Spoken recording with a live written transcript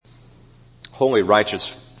Holy, righteous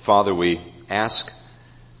Father, we ask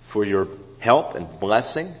for your help and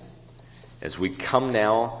blessing as we come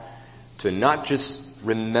now to not just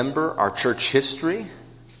remember our church history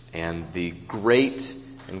and the great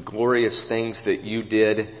and glorious things that you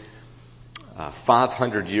did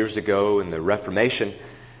 500 years ago in the Reformation,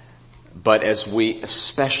 but as we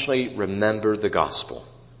especially remember the gospel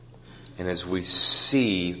and as we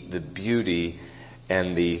see the beauty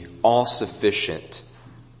and the all-sufficient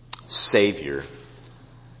Savior,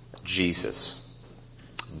 Jesus.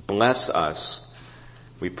 Bless us,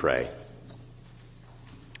 we pray.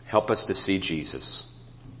 Help us to see Jesus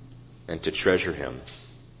and to treasure him.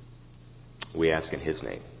 We ask in his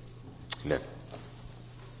name. Amen.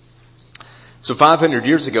 So 500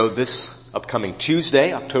 years ago, this upcoming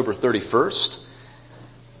Tuesday, October 31st,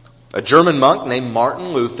 a German monk named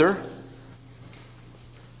Martin Luther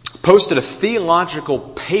posted a theological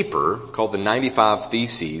paper called the 95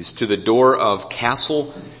 Theses to the door of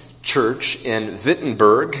Castle Church in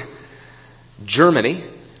Wittenberg, Germany.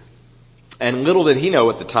 And little did he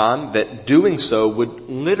know at the time that doing so would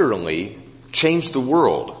literally change the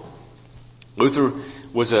world. Luther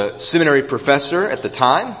was a seminary professor at the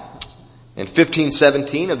time in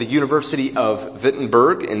 1517 of the University of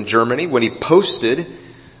Wittenberg in Germany when he posted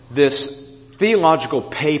this theological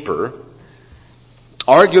paper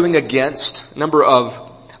arguing against a number of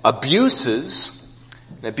abuses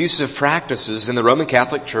and abusive practices in the Roman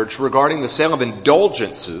Catholic Church regarding the sale of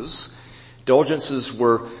indulgences. Indulgences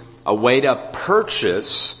were a way to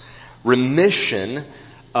purchase remission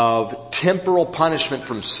of temporal punishment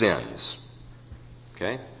from sins.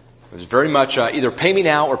 Okay? It was very much either pay me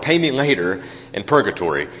now or pay me later in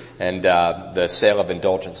purgatory. And the sale of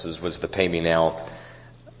indulgences was the pay me now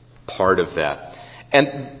part of that.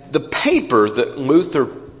 And the paper that Luther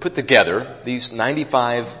put together, these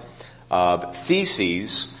 95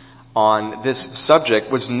 theses on this subject,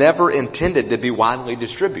 was never intended to be widely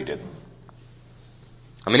distributed.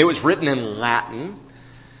 I mean, it was written in Latin,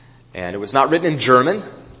 and it was not written in German,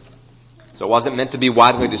 so it wasn't meant to be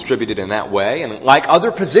widely distributed in that way. And like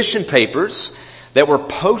other position papers that were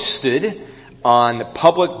posted on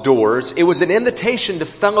public doors, it was an invitation to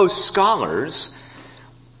fellow scholars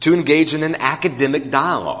to engage in an academic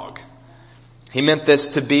dialogue. He meant this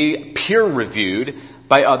to be peer-reviewed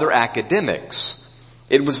by other academics.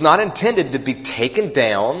 It was not intended to be taken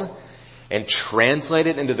down and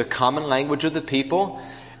translated into the common language of the people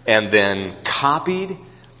and then copied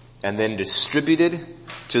and then distributed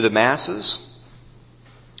to the masses.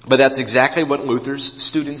 But that's exactly what Luther's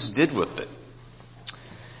students did with it.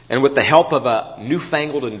 And with the help of a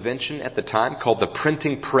newfangled invention at the time called the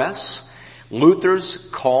printing press, Luther's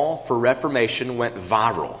call for Reformation went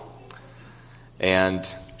viral. And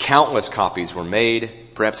countless copies were made,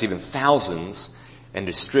 perhaps even thousands, and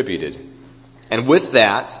distributed. And with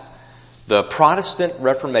that, the Protestant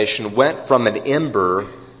Reformation went from an ember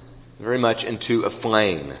very much into a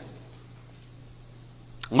flame.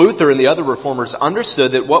 Luther and the other reformers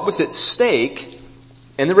understood that what was at stake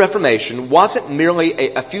in the Reformation wasn't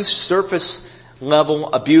merely a few surface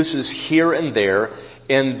level abuses here and there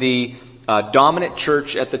in the dominant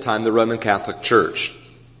church at the time, the Roman Catholic Church.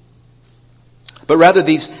 But rather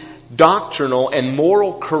these doctrinal and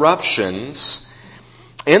moral corruptions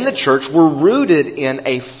in the church were rooted in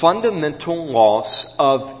a fundamental loss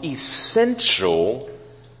of essential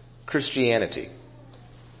Christianity.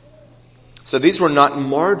 So these were not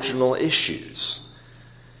marginal issues.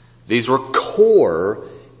 These were core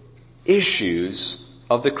issues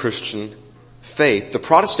of the Christian faith. The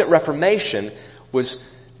Protestant Reformation was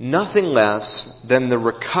nothing less than the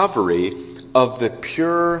recovery of the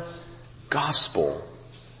pure gospel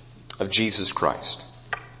of Jesus Christ.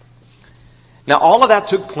 Now all of that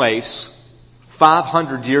took place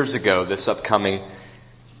 500 years ago this upcoming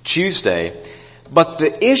Tuesday, but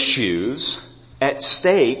the issues at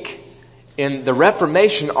stake in the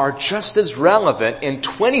Reformation are just as relevant in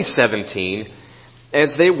 2017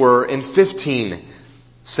 as they were in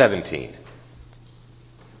 1517.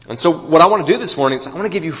 And so what I want to do this morning is I want to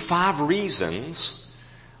give you 5 reasons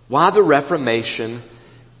why the Reformation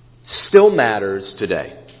still matters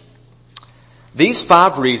today. These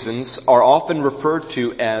 5 reasons are often referred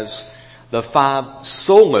to as the 5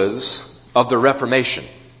 solas of the Reformation.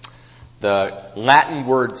 The Latin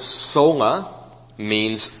word sola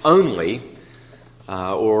means only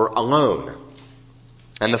or alone.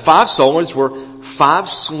 And the 5 solas were 5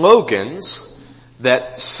 slogans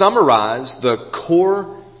that summarize the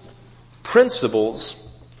core principles,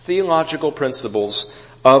 theological principles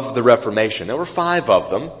of the Reformation. There were 5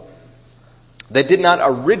 of them. They did not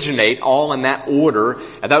originate all in that order,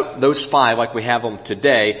 those 5 like we have them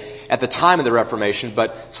today at the time of the Reformation,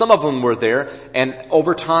 but some of them were there, and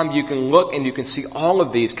over time you can look and you can see all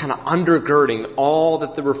of these kind of undergirding all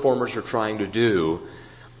that the Reformers are trying to do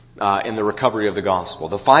in the recovery of the gospel.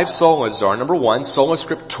 The 5 solas are, number 1, sola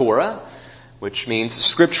scriptura, which means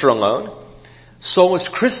Scripture alone; solus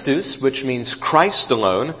Christus, which means Christ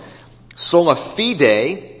alone; sola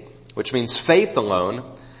fide, which means faith alone;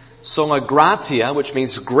 sola gratia, which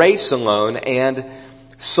means grace alone; and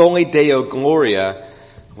soli Deo gloria,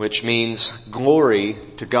 which means glory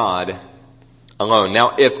to God alone.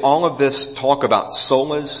 Now, if all of this talk about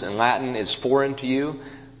solas in Latin is foreign to you,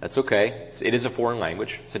 that's okay. It is a foreign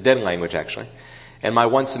language. It's a dead language, actually. And my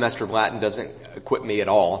 1 semester of Latin doesn't equip me at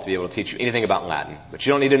all to be able to teach you anything about Latin. But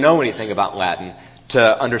you don't need to know anything about Latin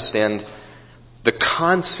to understand the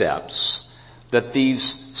concepts that these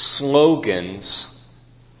slogans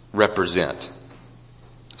represent.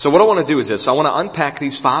 So what I want to do is this. I want to unpack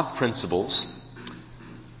these 5 principles.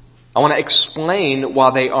 I want to explain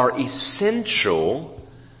why they are essential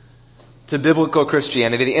to biblical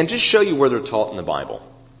Christianity and just show you where they're taught in the Bible.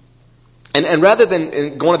 And rather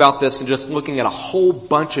than going about this and just looking at a whole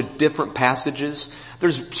bunch of different passages,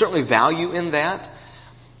 there's certainly value in that.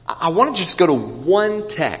 I want to just go to one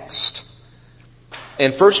text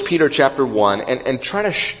in 1 Peter chapter 1 and try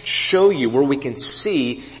to show you where we can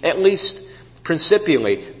see, at least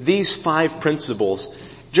principially, these 5 principles,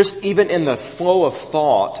 just even in the flow of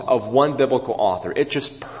thought of one biblical author. It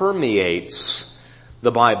just permeates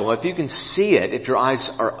the Bible. If you can see it, if your eyes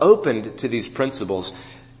are opened to these principles,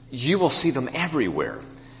 you will see them everywhere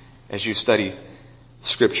as you study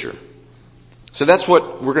Scripture. So that's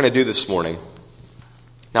what we're going to do this morning.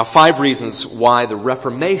 Now, 5 reasons why the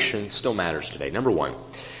Reformation still matters today. Number 1,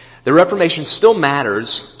 the Reformation still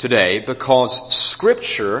matters today because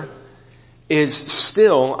Scripture is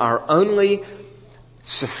still our only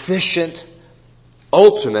sufficient,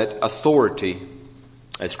 ultimate authority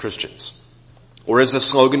as Christians. Or as the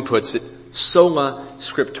slogan puts it, sola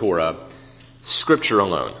scriptura, Scripture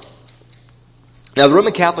alone. Now, the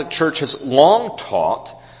Roman Catholic Church has long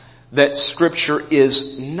taught that Scripture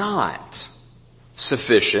is not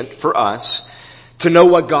sufficient for us to know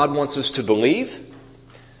what God wants us to believe,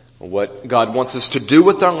 what God wants us to do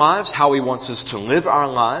with our lives, how He wants us to live our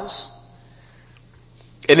lives.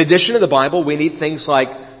 In addition to the Bible, we need things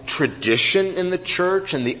like tradition in the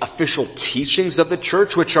church and the official teachings of the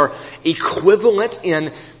church, which are equivalent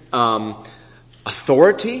in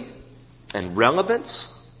authority and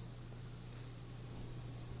relevance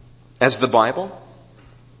as the Bible.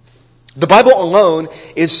 The Bible alone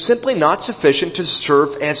is simply not sufficient to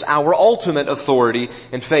serve as our ultimate authority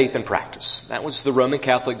in faith and practice. That was the Roman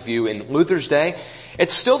Catholic view in Luther's day.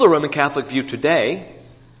 It's still the Roman Catholic view today.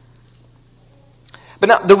 But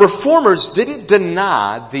now, the Reformers didn't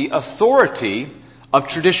deny the authority of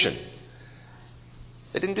tradition.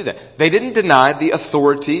 They didn't do that. They didn't deny the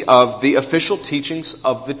authority of the official teachings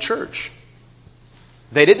of the church.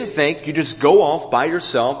 They didn't think you just go off by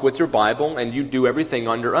yourself with your Bible and you do everything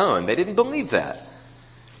on your own. They didn't believe that.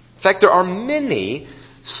 In fact, there are many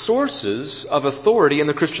sources of authority in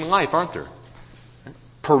the Christian life, aren't there?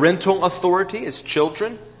 Parental authority as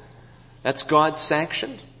children. That's God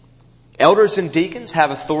sanctioned. Elders and deacons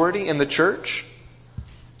have authority in the church.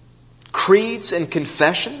 Creeds and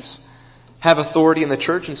confessions have authority in the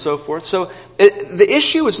church and so forth. So the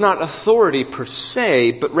issue is not authority per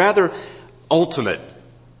se, but rather ultimate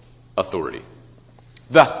authority.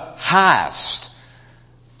 The highest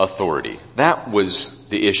authority. That was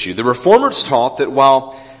the issue. The Reformers taught that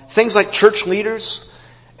while things like church leaders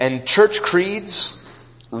and church creeds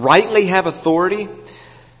rightly have authority,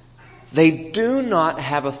 they do not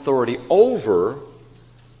have authority over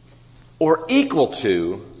or equal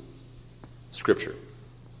to Scripture.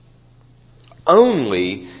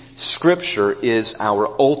 Only Scripture is our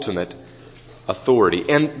ultimate authority.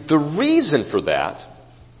 And the reason for that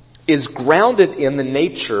is grounded in the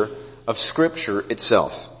nature of Scripture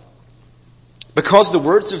itself. Because the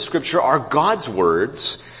words of Scripture are God's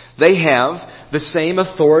words, they have the same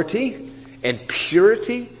authority and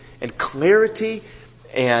purity and clarity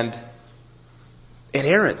and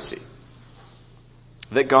inerrancy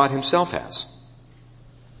that God Himself has.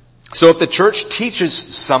 So if the church teaches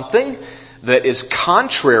something that is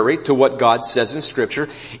contrary to what God says in Scripture,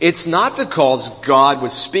 it's not because God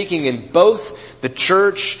was speaking in both the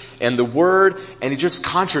church and the Word and He just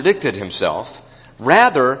contradicted Himself.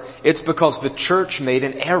 Rather, it's because the church made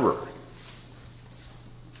an error.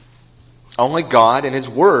 Only God and His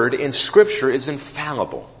Word in Scripture is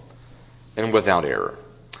infallible and without error.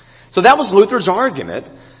 So that was Luther's argument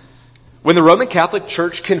when the Roman Catholic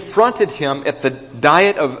Church confronted him at the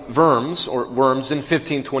Diet of Worms in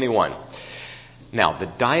 1521. Now, the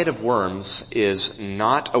Diet of Worms is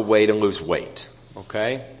not a way to lose weight,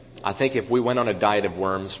 okay? I think if we went on a diet of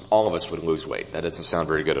worms, all of us would lose weight. That doesn't sound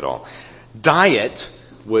very good at all. Diet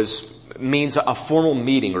means a formal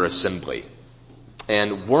meeting or assembly.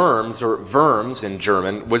 And Worms, or Worms in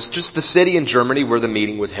German, was just the city in Germany where the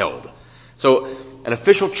meeting was held. So, an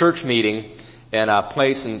official church meeting in a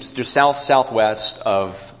place in just southwest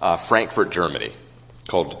of Frankfurt, Germany,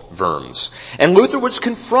 called Worms. And Luther was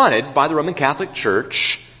confronted by the Roman Catholic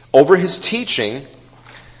Church over his teaching,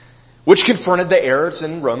 which confronted the errors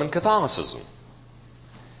in Roman Catholicism.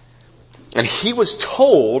 And he was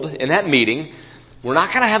told in that meeting, we're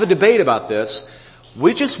not going to have a debate about this.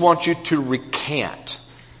 We just want you to recant,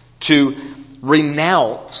 to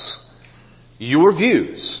renounce your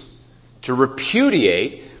views, to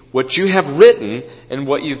repudiate what you have written and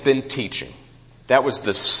what you've been teaching. That was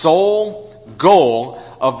the sole goal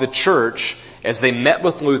of the church as they met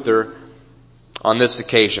with Luther on this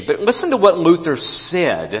occasion. But listen to what Luther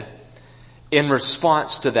said in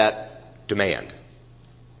response to that demand.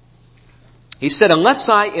 He said, unless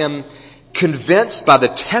I am convinced by the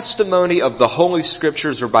testimony of the Holy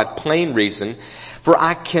Scriptures or by plain reason, for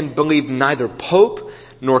I can believe neither Pope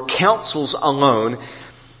nor councils alone,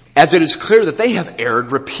 as it is clear that they have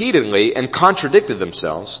erred repeatedly and contradicted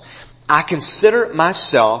themselves, I consider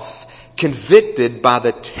myself convicted by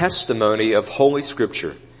the testimony of Holy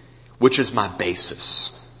Scripture, which is my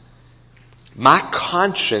basis. My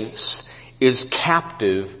conscience is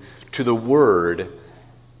captive to the Word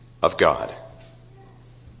of God.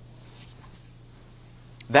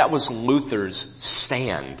 That was Luther's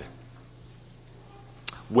stand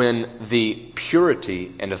when the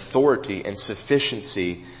purity and authority and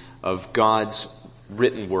sufficiency of God's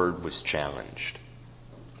written Word was challenged.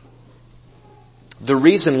 The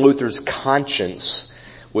reason Luther's conscience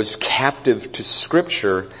was captive to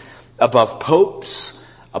Scripture above popes,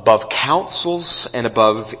 above councils, and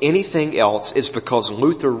above anything else is because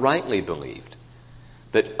Luther rightly believed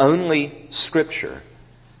that only Scripture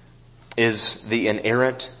is the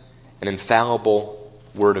inerrant and infallible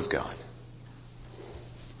Word of God.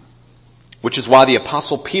 Which is why the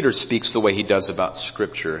Apostle Peter speaks the way he does about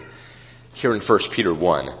Scripture here in 1 Peter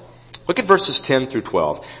 1. Look at verses 10 through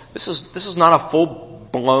 12. This is not a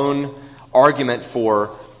full-blown argument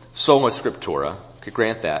for sola scriptura. I could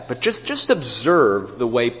grant that. But just observe the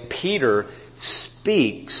way Peter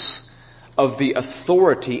speaks of the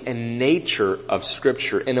authority and nature of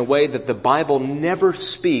Scripture in a way that the Bible never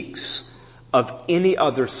speaks of any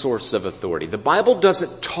other source of authority. The Bible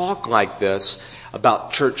doesn't talk like this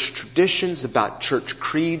about church traditions, about church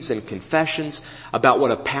creeds and confessions, about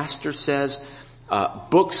what a pastor says,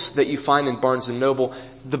 books that you find in Barnes & Noble.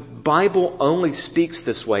 The Bible only speaks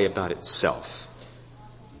this way about itself.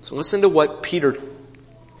 So listen to what Peter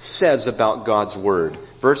says about God's Word.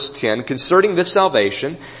 Verse 10, concerning this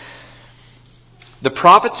salvation, the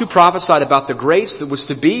prophets who prophesied about the grace that was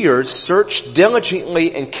to be yours searched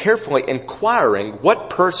diligently and carefully, inquiring what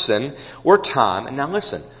person or time, and now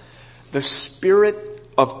listen, the Spirit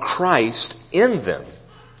of Christ in them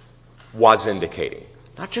was indicating.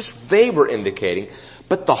 Not just they were indicating,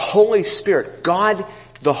 but the Holy Spirit, God,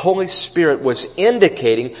 the Holy Spirit was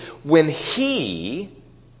indicating when He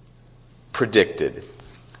predicted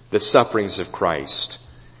the sufferings of Christ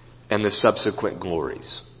and the subsequent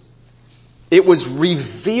glories. It was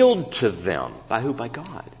revealed to them. By who? By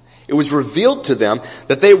God. It was revealed to them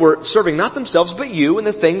that they were serving not themselves but you and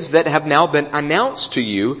the things that have now been announced to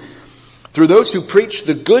you through those who preach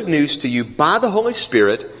the good news to you by the Holy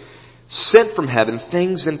Spirit sent from heaven,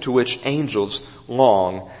 things into which angels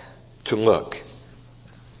long to look.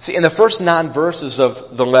 See, in the first 9 verses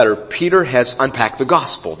of the letter, Peter has unpacked the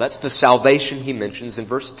gospel. That's the salvation he mentions in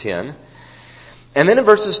verse 10. And then in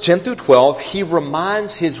verses 10 through 12, he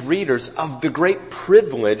reminds his readers of the great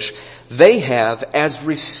privilege they have as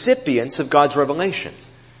recipients of God's revelation.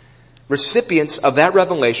 Recipients of that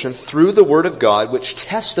revelation through the Word of God, which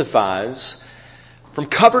testifies from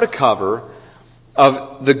cover to cover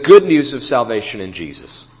of the good news of salvation in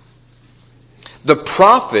Jesus. The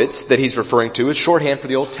prophets that he's referring to is shorthand for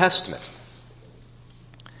the Old Testament.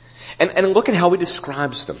 And look at how he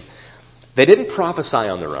describes them. They didn't prophesy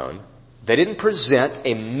on their own. They didn't present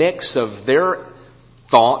a mix of their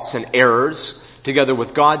thoughts and errors together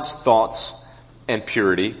with God's thoughts and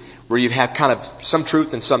purity, where you have kind of some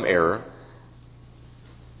truth and some error.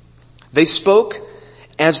 They spoke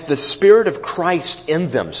as the Spirit of Christ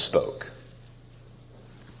in them spoke.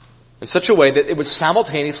 In such a way that it was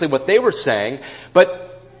simultaneously what they were saying,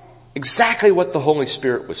 but exactly what the Holy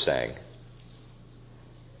Spirit was saying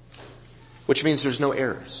which means there's no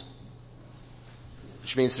errors,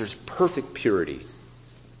 which means there's perfect purity.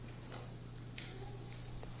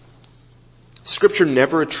 Scripture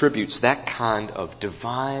never attributes that kind of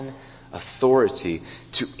divine authority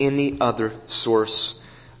to any other source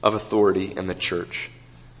of authority in the church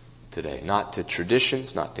today. Not to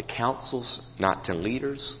traditions, not to councils, not to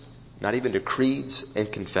leaders, not even to creeds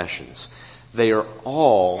and confessions. They are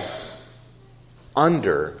all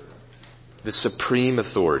under the supreme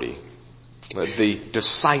authority, the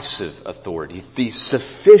decisive authority, the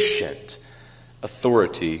sufficient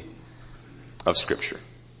authority of Scripture.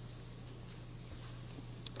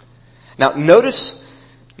 Now notice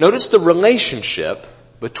the relationship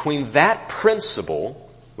between that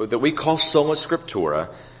principle that we call sola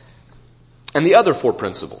scriptura and the other four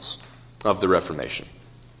principles of the Reformation.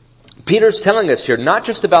 Peter's telling us here not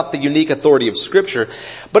just about the unique authority of Scripture,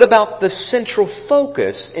 but about the central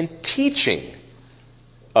focus in teaching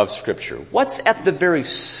of Scripture. What's at the very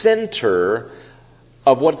center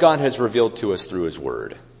of what God has revealed to us through His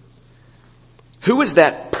Word? Who is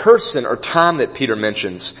that person or time that Peter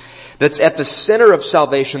mentions that's at the center of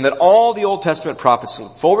salvation that all the Old Testament prophets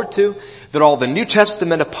look forward to, that all the New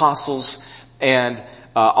Testament apostles and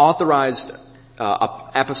authorized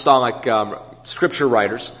apostolic Scripture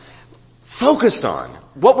writers focused on?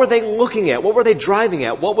 What were they looking at? What were they driving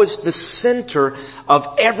at? What was the center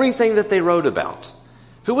of everything that they wrote about?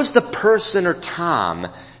 Who was the person or time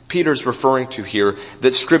Peter's referring to here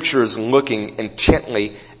that Scripture is looking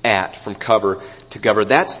intently at from cover to cover?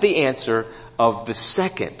 That's the answer of the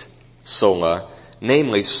second sola,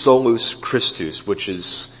 namely solus Christus, which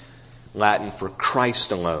is Latin for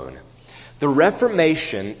Christ alone. The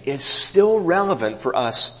Reformation is still relevant for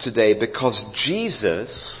us today because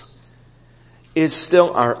Jesus is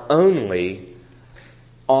still our only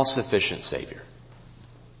all-sufficient Savior.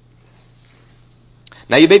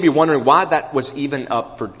 Now you may be wondering why that was even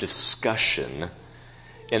up for discussion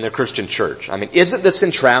in the Christian church. I mean, isn't the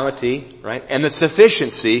centrality, right, and the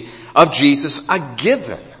sufficiency of Jesus a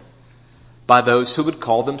given by those who would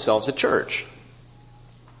call themselves a church?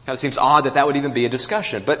 Kind of seems odd that would even be a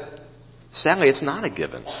discussion, but sadly it's not a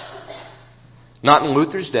given. Not in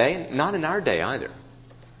Luther's day, not in our day either.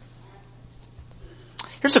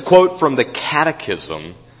 Here's a quote from the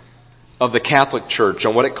Catechism of the Catholic Church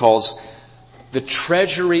on what it calls the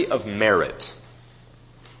treasury of merit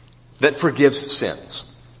that forgives sins.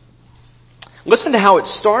 Listen to how it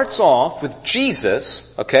starts off with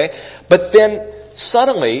Jesus, okay, but then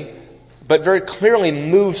subtly, but very clearly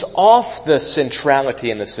moves off the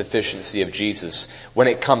centrality and the sufficiency of Jesus when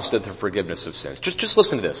it comes to the forgiveness of sins. Just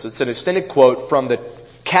listen to this. It's an extended quote from the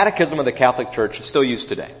Catechism of the Catholic Church. It's still used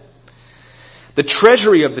today. The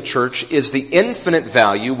treasury of the church is the infinite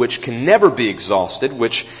value which can never be exhausted,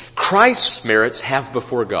 which Christ's merits have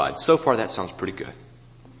before God. So far that sounds pretty good.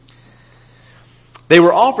 They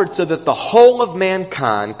were offered so that the whole of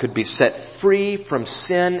mankind could be set free from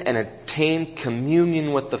sin and attain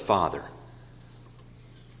communion with the Father.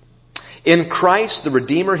 In Christ, the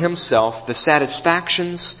Redeemer Himself, the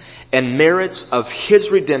satisfactions and merits of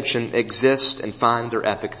His redemption exist and find their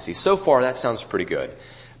efficacy. So far that sounds pretty good.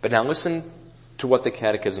 But now listen to what the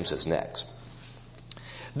Catechism says next.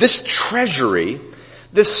 This treasury,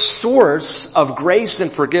 this source of grace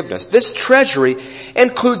and forgiveness, this treasury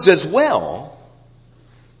includes as well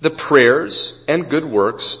the prayers and good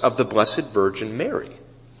works of the Blessed Virgin Mary.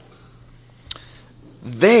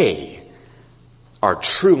 They are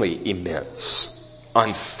truly immense,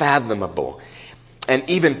 unfathomable, and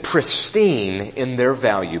even pristine in their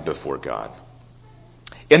value before God.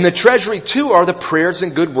 In the treasury too are the prayers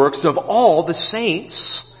and good works of all the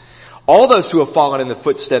saints, all those who have fallen in the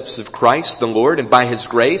footsteps of Christ the Lord and by His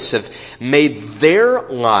grace have made their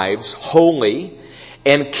lives holy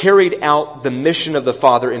and carried out the mission of the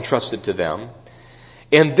Father entrusted to them.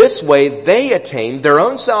 In this way they attained their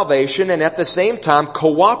own salvation and at the same time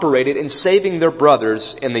cooperated in saving their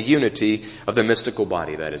brothers in the unity of the mystical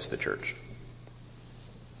body, that is the church.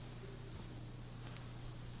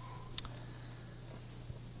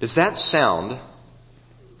 Does that sound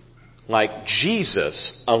like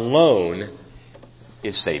Jesus alone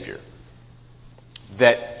is Savior?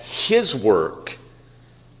 That His work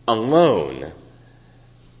alone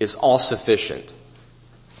is all sufficient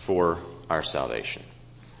for our salvation?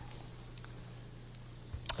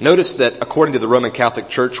 Notice that according to the Roman Catholic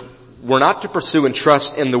Church, we're not to pursue and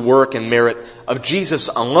trust in the work and merit of Jesus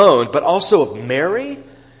alone, but also of Mary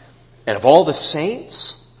and of all the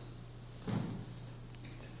saints.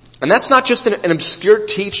 And that's not just an obscure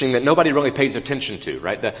teaching that nobody really pays attention to,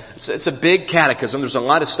 right? It's a big catechism. There's a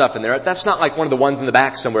lot of stuff in there. That's not like one of the ones in the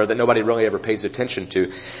back somewhere that nobody really ever pays attention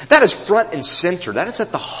to. That is front and center. That is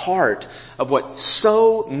at the heart of what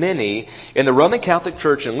so many in the Roman Catholic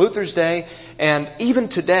Church in Luther's day and even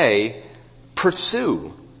today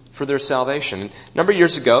pursue for their salvation. A number of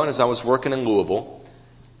years ago, and as I was working in Louisville,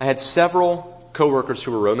 I had several coworkers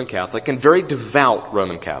who were Roman Catholic and very devout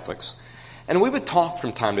Roman Catholics. And we would talk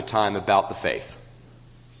from time to time about the faith.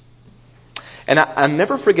 And I'll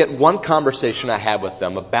never forget one conversation I had with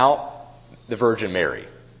them about the Virgin Mary.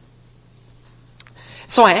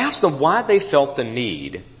 So I asked them why they felt the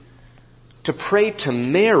need to pray to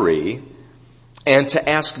Mary and to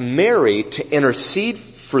ask Mary to intercede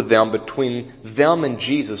for them between them and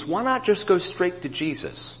Jesus. Why not just go straight to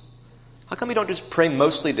Jesus? How come you don't just pray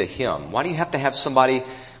mostly to Him? Why do you have to have somebody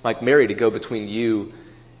like Mary to go between you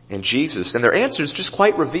and Jesus? And their answer is just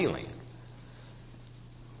quite revealing.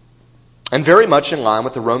 And very much in line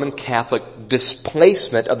with the Roman Catholic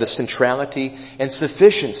displacement of the centrality and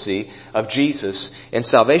sufficiency of Jesus in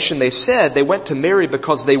salvation. They said they went to Mary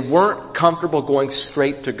because they weren't comfortable going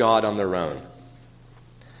straight to God on their own.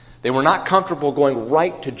 They were not comfortable going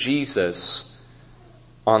right to Jesus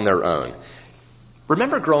on their own.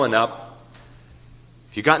 Remember growing up,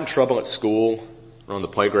 if you got in trouble at school or on the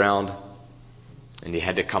playground, and you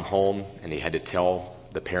had to come home and you had to tell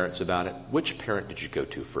the parents about it, which parent did you go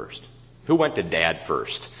to first? Who went to dad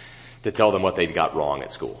first to tell them what they got wrong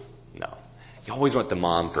at school? No. You always went to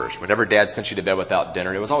mom first. Whenever dad sent you to bed without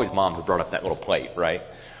dinner, it was always mom who brought up that little plate, right?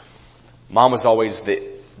 Mom was always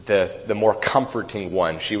the more comforting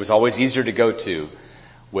one. She was always easier to go to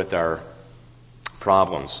with our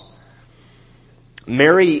problems.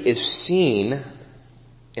 Mary is seen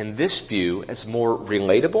in this view as more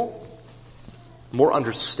relatable, more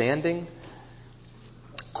understanding,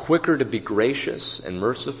 quicker to be gracious and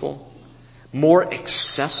merciful, more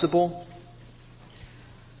accessible.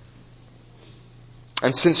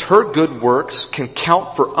 And since her good works can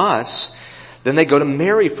count for us, then they go to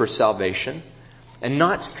Mary for salvation and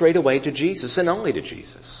not straight away to Jesus and only to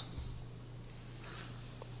Jesus.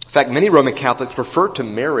 In fact, many Roman Catholics refer to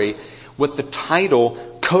Mary with the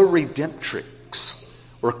title co-redemptrix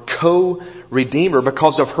or co-redeemer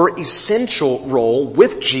because of her essential role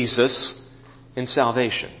with Jesus in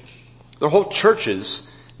salvation. Their whole churches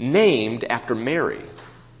named after Mary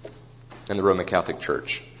in the Roman Catholic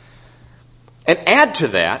Church. And add to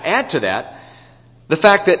that, the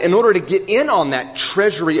fact that in order to get in on that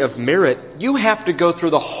treasury of merit, you have to go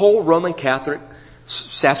through the whole Roman Catholic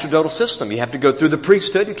sacerdotal system. You have to go through the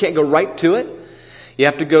priesthood. You can't go right to it. You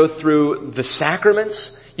have to go through the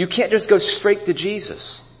sacraments. You can't just go straight to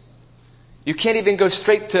Jesus. You can't even go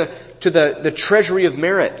straight to the treasury of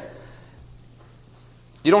merit.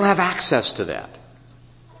 You don't have access to that.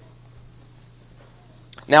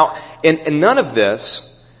 Now, in none of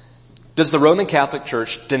this does the Roman Catholic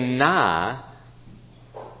Church deny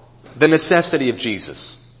the necessity of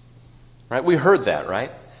Jesus. Right? We heard that,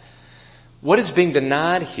 right? What is being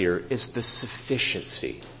denied here is the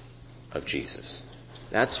sufficiency of Jesus.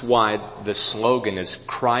 That's why the slogan is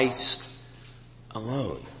Christ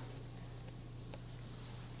alone.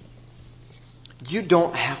 You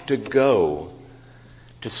don't have to go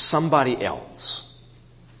to somebody else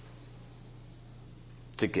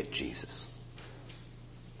to get Jesus.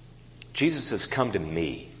 Jesus says, come to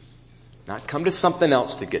me. Not come to something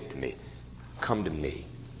else to get to me. Come to me.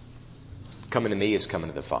 Coming to me is coming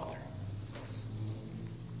to the Father.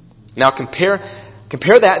 Now compare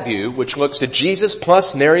that view, which looks to Jesus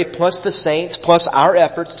plus Mary plus the saints plus our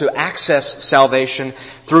efforts to access salvation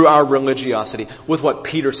through our religiosity, with what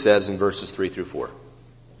Peter says in verses 3 through 4.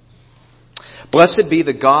 Blessed be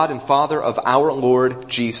the God and Father of our Lord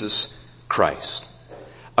Jesus Christ.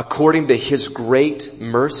 According to His great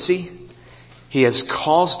mercy, He has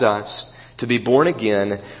caused us to be born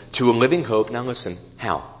again to a living hope. Now listen,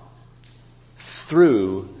 how?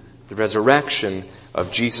 Through the resurrection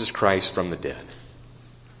of Jesus Christ from the dead.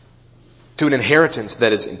 To an inheritance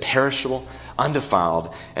that is imperishable,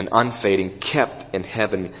 undefiled, and unfading, kept in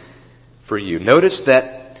heaven for you. Notice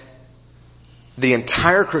that the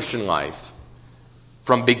entire Christian life,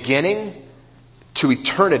 from beginning to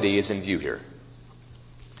eternity, is in view here.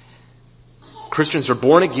 Christians are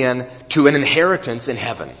born again to an inheritance in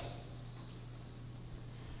heaven.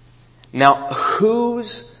 Now,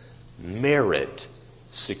 whose merit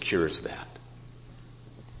secures that?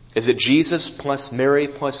 Is it Jesus plus Mary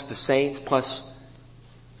plus the saints plus?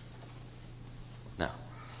 No.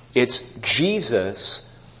 It's Jesus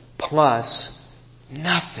plus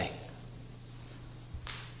nothing.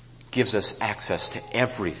 gives us access to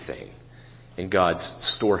everything in God's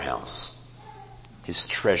storehouse, His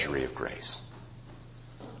treasury of grace.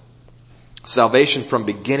 Salvation from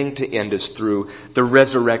beginning to end is through the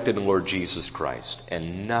resurrected Lord Jesus Christ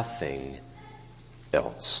and nothing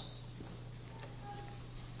else.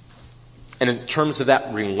 And in terms of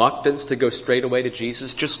that reluctance to go straight away to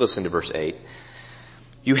Jesus, just listen to verse 8.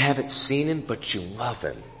 You haven't seen Him, but you love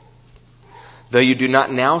Him. Though you do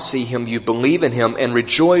not now see Him, you believe in Him and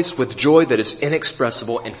rejoice with joy that is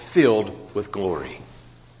inexpressible and filled with glory.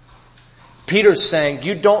 Peter's saying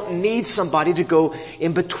you don't need somebody to go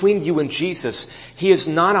in between you and Jesus. He is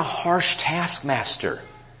not a harsh taskmaster.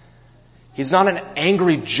 He's not an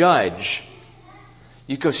angry judge.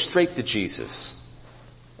 You go straight to Jesus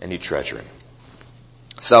and you treasure Him.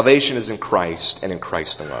 Salvation is in Christ and in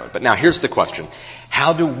Christ alone. But now here's the question.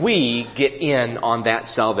 How do we get in on that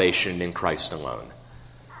salvation in Christ alone?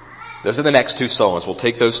 Those are the next two solas. We'll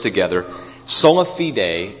take those together. Sola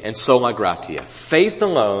fide and sola gratia. Faith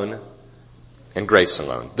alone and grace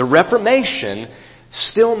alone. The Reformation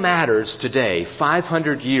still matters today,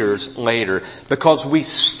 500 years later, because we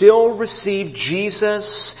still receive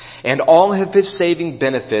Jesus and all of His saving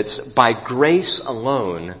benefits by grace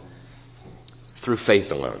alone, through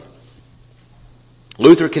faith alone.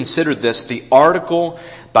 Luther considered this the article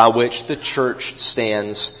by which the church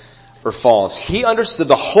stands or falls. He understood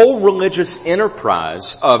the whole religious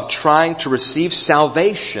enterprise of trying to receive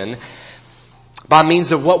salvation by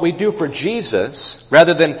means of what we do for Jesus,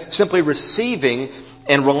 rather than simply receiving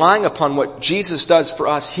and relying upon what Jesus does for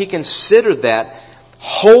us. He considered that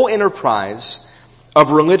whole enterprise of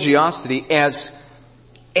religiosity as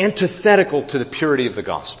antithetical to the purity of the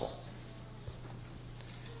gospel.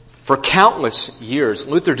 For countless years,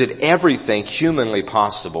 Luther did everything humanly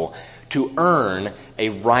possible to earn a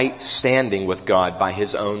right standing with God by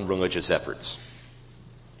his own religious efforts.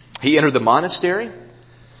 He entered the monastery.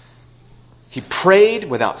 He prayed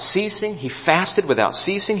without ceasing. He fasted without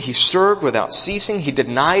ceasing. He served without ceasing. He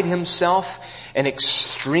denied himself in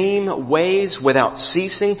extreme ways without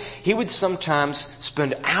ceasing. He would sometimes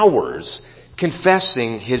spend hours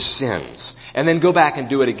confessing his sins and then go back and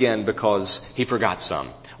do it again because he forgot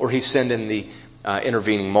some or he sinned in the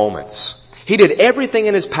intervening moments. He did everything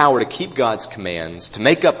in his power to keep God's commands, to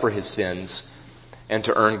make up for his sins, and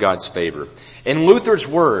to earn God's favor. In Luther's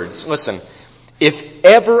words, listen, if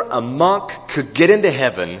ever a monk could get into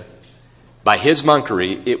heaven by his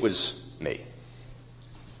monkery, it was me.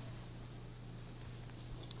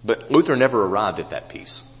 But Luther never arrived at that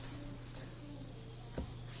peace.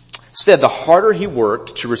 Instead, the harder he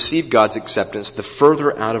worked to receive God's acceptance, the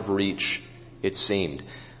further out of reach it seemed.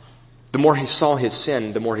 The more he saw his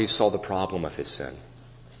sin, the more he saw the problem of his sin.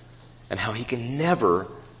 And how he can never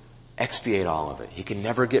expiate all of it. He can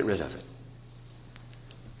never get rid of it.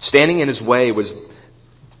 Standing in his way was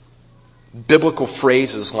biblical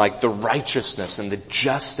phrases like the righteousness and the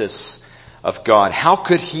justice of God. How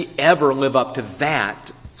could he ever live up to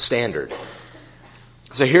that standard?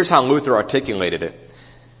 So here's how Luther articulated it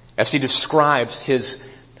as he describes his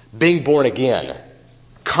being born again,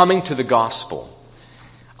 coming to the gospel.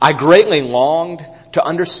 I greatly longed to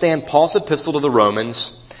understand Paul's epistle to the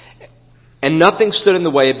Romans, and nothing stood in the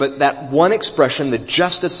way but that one expression, the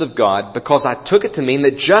justice of God, because I took it to mean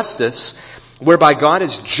that justice, whereby God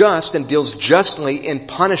is just and deals justly in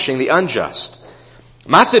punishing the unjust.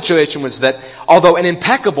 My situation was that, although an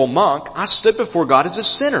impeccable monk, I stood before God as a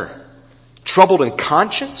sinner, troubled in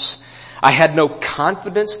conscience. I had no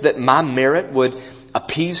confidence that my merit would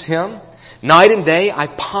appease Him. Night and day I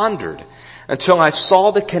pondered until I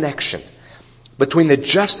saw the connection between the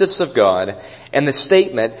justice of God and the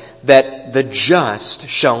statement that the just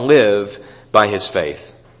shall live by his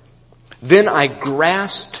faith. Then I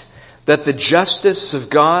grasped that the justice of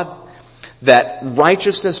God, that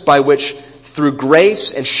righteousness by which through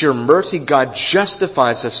grace and sheer mercy God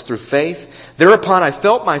justifies us through faith. Thereupon I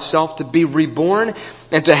felt myself to be reborn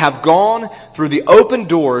and to have gone through the open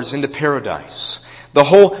doors into paradise. The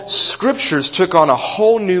whole scriptures took on a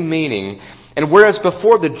whole new meaning. And whereas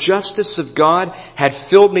before the justice of God had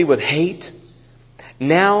filled me with hate,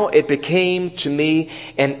 now it became to me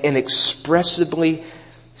an inexpressibly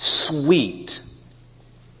sweet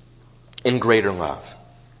and greater love.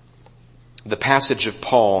 The passage of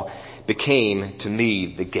Paul became to me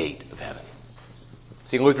the gate of heaven.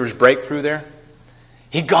 See Luther's breakthrough there?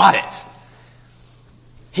 He got it.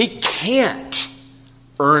 He can't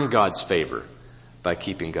earn God's favor by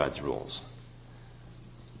keeping God's rules.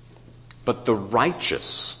 But the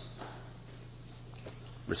righteous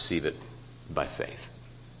receive it by faith.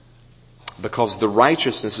 Because the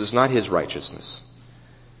righteousness is not his righteousness.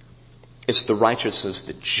 It's the righteousness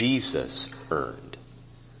that Jesus earned,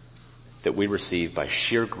 that we receive by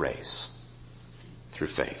sheer grace through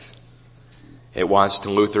faith. It was to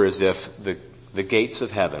Luther as if the gates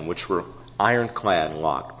of heaven, which were ironclad and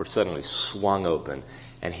locked, were suddenly swung open,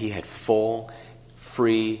 and he had full,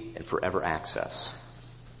 free, and forever access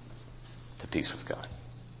to peace with God.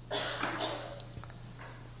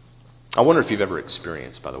 I wonder if you've ever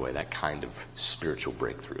experienced, by the way, that kind of spiritual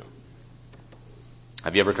breakthrough.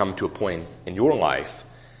 Have you ever come to a point in your life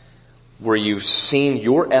where you've seen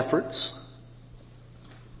your efforts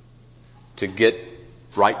to get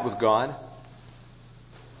right with God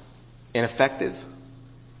ineffective?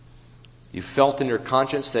 You felt in your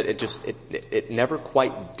conscience that it never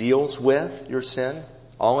quite deals with your sin.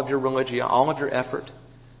 All of your religion, all of your effort,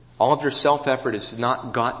 all of your self-effort has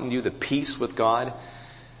not gotten you the peace with God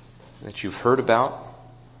that you've heard about.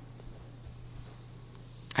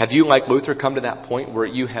 Have you, like Luther, come to that point where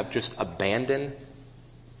you have just abandoned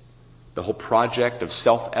the whole project of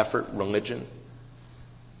self-effort religion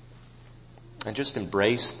and just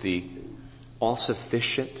embraced the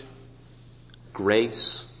all-sufficient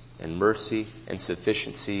grace and mercy and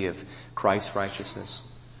sufficiency of Christ's righteousness?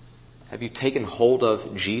 Have you taken hold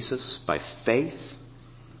of Jesus by faith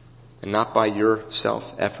and not by your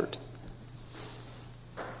self-effort?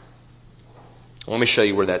 Let me show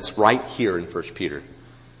you where that's right here in 1 Peter.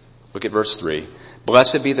 Look at verse 3.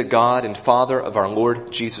 Blessed be the God and Father of our Lord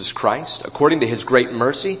Jesus Christ. According to his great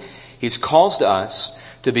mercy, he's caused us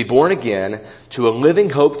to be born again to a living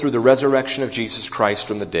hope through the resurrection of Jesus Christ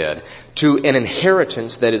from the dead, to an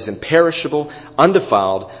inheritance that is imperishable,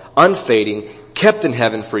 undefiled, unfading, kept in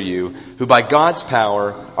heaven for you, who by God's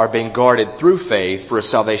power are being guarded through faith for a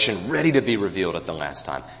salvation ready to be revealed at the last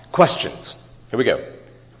time. Questions. Here we go.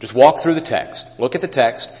 Just walk through the text. Look at the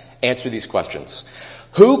text. Answer these questions.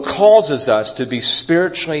 Who causes us to be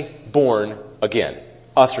spiritually born again?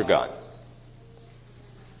 Us or God?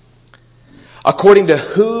 According to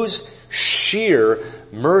whose sheer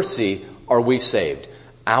mercy are we saved?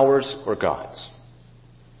 Ours or God's?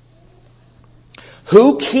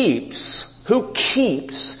 Who keeps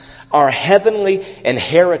our heavenly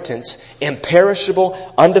inheritance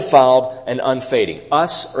imperishable, undefiled, and unfading?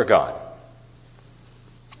 Us or God?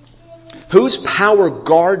 Whose power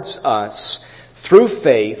guards us through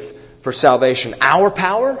faith for salvation? Our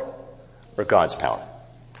power or God's power?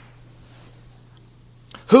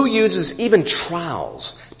 Who uses even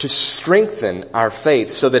trials to strengthen our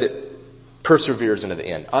faith so that it perseveres into the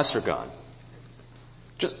end? Us or God?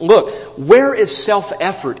 Just look, where is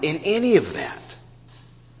self-effort in any of that?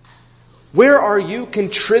 Where are you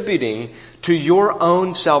contributing to your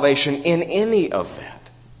own salvation in any of that?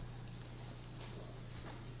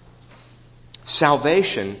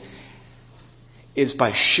 Salvation is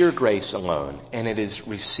by sheer grace alone, and it is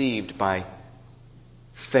received by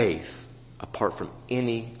faith apart from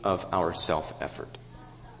any of our self-effort.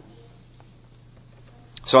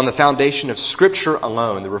 So on the foundation of Scripture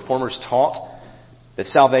alone, the Reformers taught that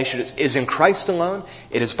salvation is in Christ alone,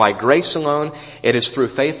 it is by grace alone, it is through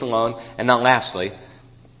faith alone, and now lastly,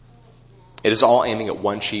 it is all aiming at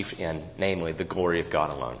one chief end, namely the glory of God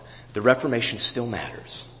alone. The Reformation still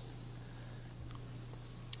matters,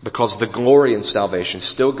 because the glory in salvation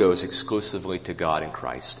still goes exclusively to God in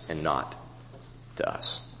Christ and not to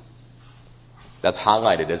us. That's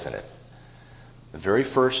highlighted, isn't it? The very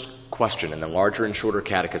first question in the larger and shorter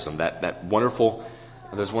catechism, those wonderful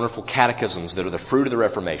catechisms that are the fruit of the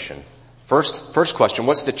Reformation. First question,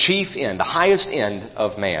 what's the chief end, the highest end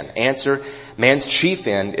of man? Answer, man's chief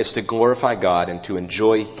end is to glorify God and to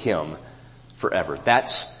enjoy Him forever.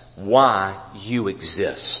 That's why you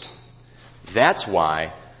exist. That's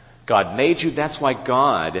why God made you. That's why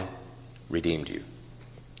God redeemed you.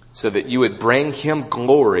 So that you would bring Him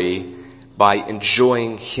glory by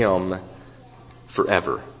enjoying Him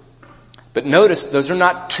forever. But notice, those are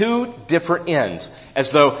not two different ends,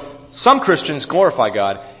 as though some Christians glorify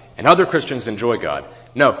God and other Christians enjoy God.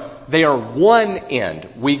 No, they are one end.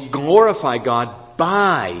 We glorify God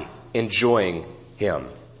by enjoying Him.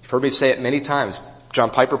 You've heard me say it many times.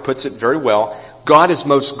 John Piper puts it very well. God is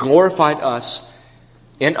most glorified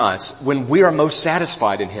in us when we are most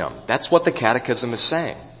satisfied in Him. That's what the Catechism is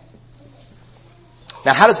saying.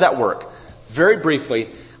 Now, how does that work? Very briefly,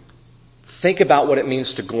 think about what it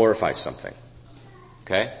means to glorify something.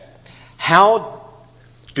 Okay? How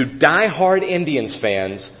do die-hard Indians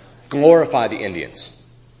fans glorify the Indians?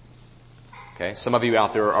 Okay? Some of you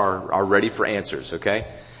out there are ready for answers, okay?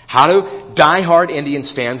 How do die-hard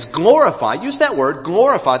Indians fans use that word,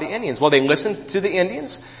 glorify the Indians? Well, they listen to the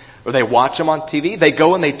Indians, or they watch them on TV. They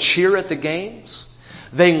go and they cheer at the games.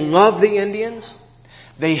 They love the Indians.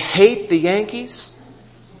 They hate the Yankees.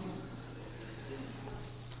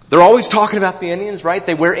 They're always talking about the Indians, right?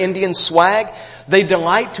 They wear Indian swag. They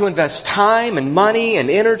delight to invest time and money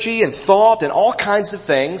and energy and thought and all kinds of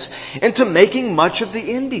things into making much of the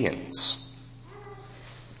Indians.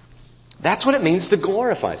 That's what it means to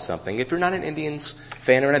glorify something. If you're not an Indians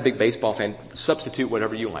fan or not a big baseball fan, substitute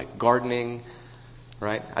whatever you like. Gardening,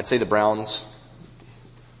 right? I'd say the Browns.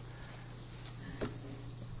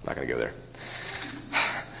 Not going to go there.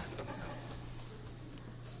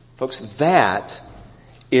 Folks, that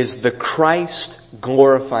is the Christ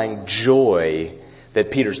glorifying joy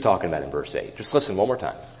that Peter's talking about in verse 8. Just listen one more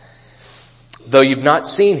time. Though you've not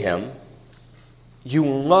seen him, you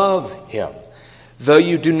love him. Though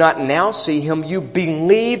you do not now see him, you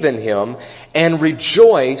believe in him and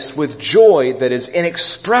rejoice with joy that is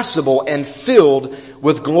inexpressible and filled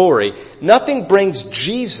with glory. Nothing brings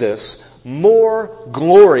Jesus more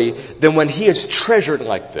glory than when he is treasured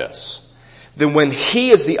like this. Than when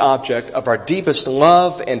he is the object of our deepest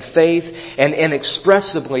love and faith and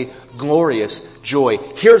inexpressibly glorious joy.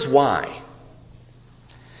 Here's why.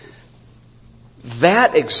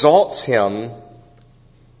 That exalts him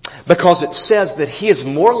because it says that he is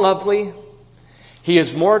more lovely, he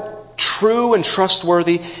is more true and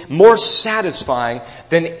trustworthy, more satisfying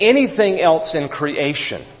than anything else in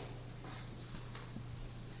creation.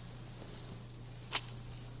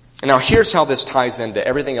 And now here's how this ties into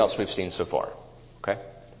everything else we've seen so far. Okay?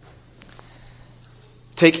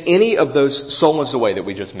 Take any of those solas away that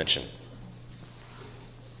we just mentioned,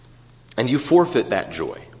 and you forfeit that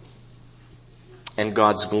joy and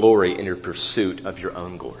God's glory in your pursuit of your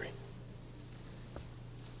own glory.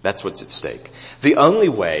 That's what's at stake. The only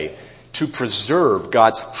way to preserve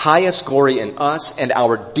God's highest glory in us and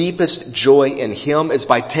our deepest joy in him is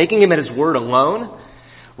by taking him at his word alone,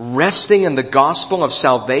 resting in the gospel of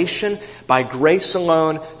salvation by grace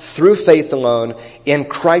alone, through faith alone, in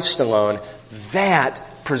Christ alone.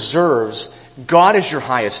 That preserves God as your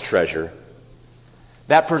highest treasure.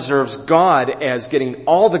 That preserves God as getting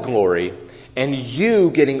all the glory and you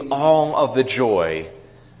getting all of the joy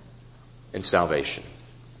in salvation.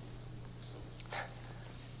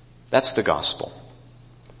 That's the gospel.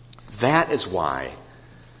 That is why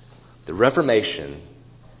the Reformation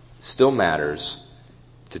still matters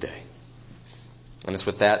today. And it's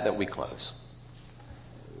with that we close.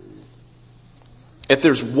 If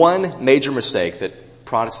there's one major mistake that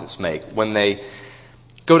Protestants make when they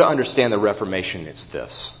go to understand the Reformation, it's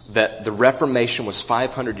this: that the Reformation was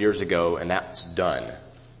 500 years ago and that's done.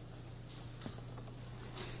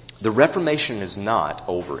 The Reformation is not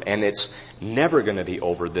over, and it's never going to be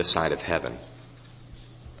over this side of heaven.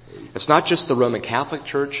 It's not just the Roman Catholic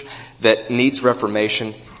Church that needs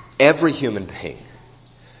reformation. Every human being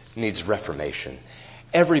needs reformation.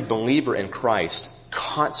 Every believer in Christ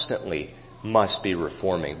constantly must be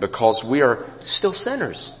reforming because we are still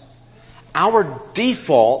sinners. Our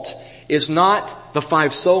default is not the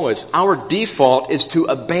five solas. Our default is to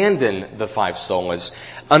abandon the five solas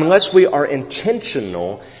unless we are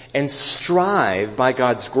intentional and strive by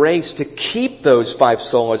God's grace to keep those five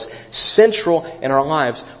solas central in our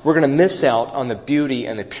lives. We're going to miss out on the beauty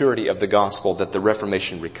and the purity of the gospel that the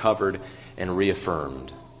Reformation recovered and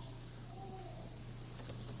reaffirmed.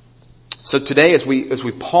 So today, as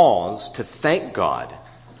we pause to thank God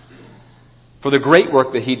for the great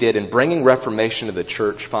work that he did in bringing Reformation to the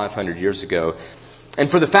church 500 years ago,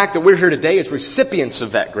 and for the fact that we're here today as recipients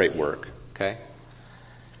of that great work, okay?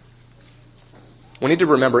 We need to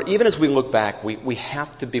remember, even as we look back, we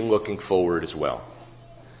have to be looking forward as well.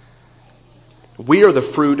 We are the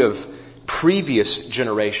fruit of previous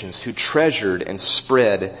generations who treasured and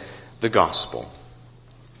spread the gospel.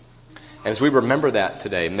 And as we remember that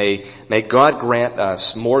today, may God grant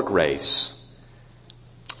us more grace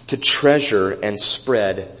to treasure and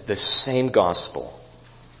spread the same gospel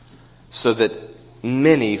so that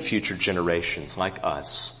many future generations like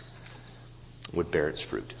us would bear its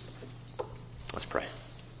fruit. Let's pray.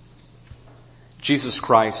 Jesus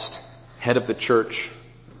Christ, head of the church,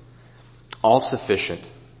 all sufficient,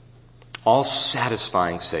 all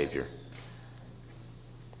satisfying Savior,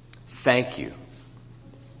 thank you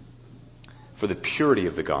for the purity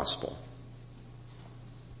of the gospel.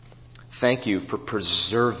 Thank you for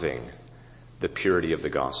preserving the purity of the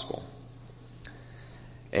gospel.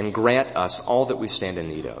 And grant us all that we stand in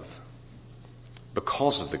need of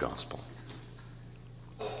because of the gospel.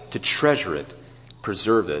 To treasure it,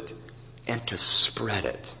 preserve it, and to spread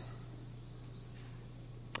it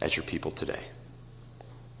as your people today.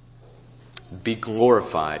 Be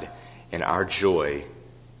glorified in our joy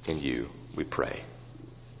in you, we pray.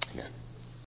 Amen.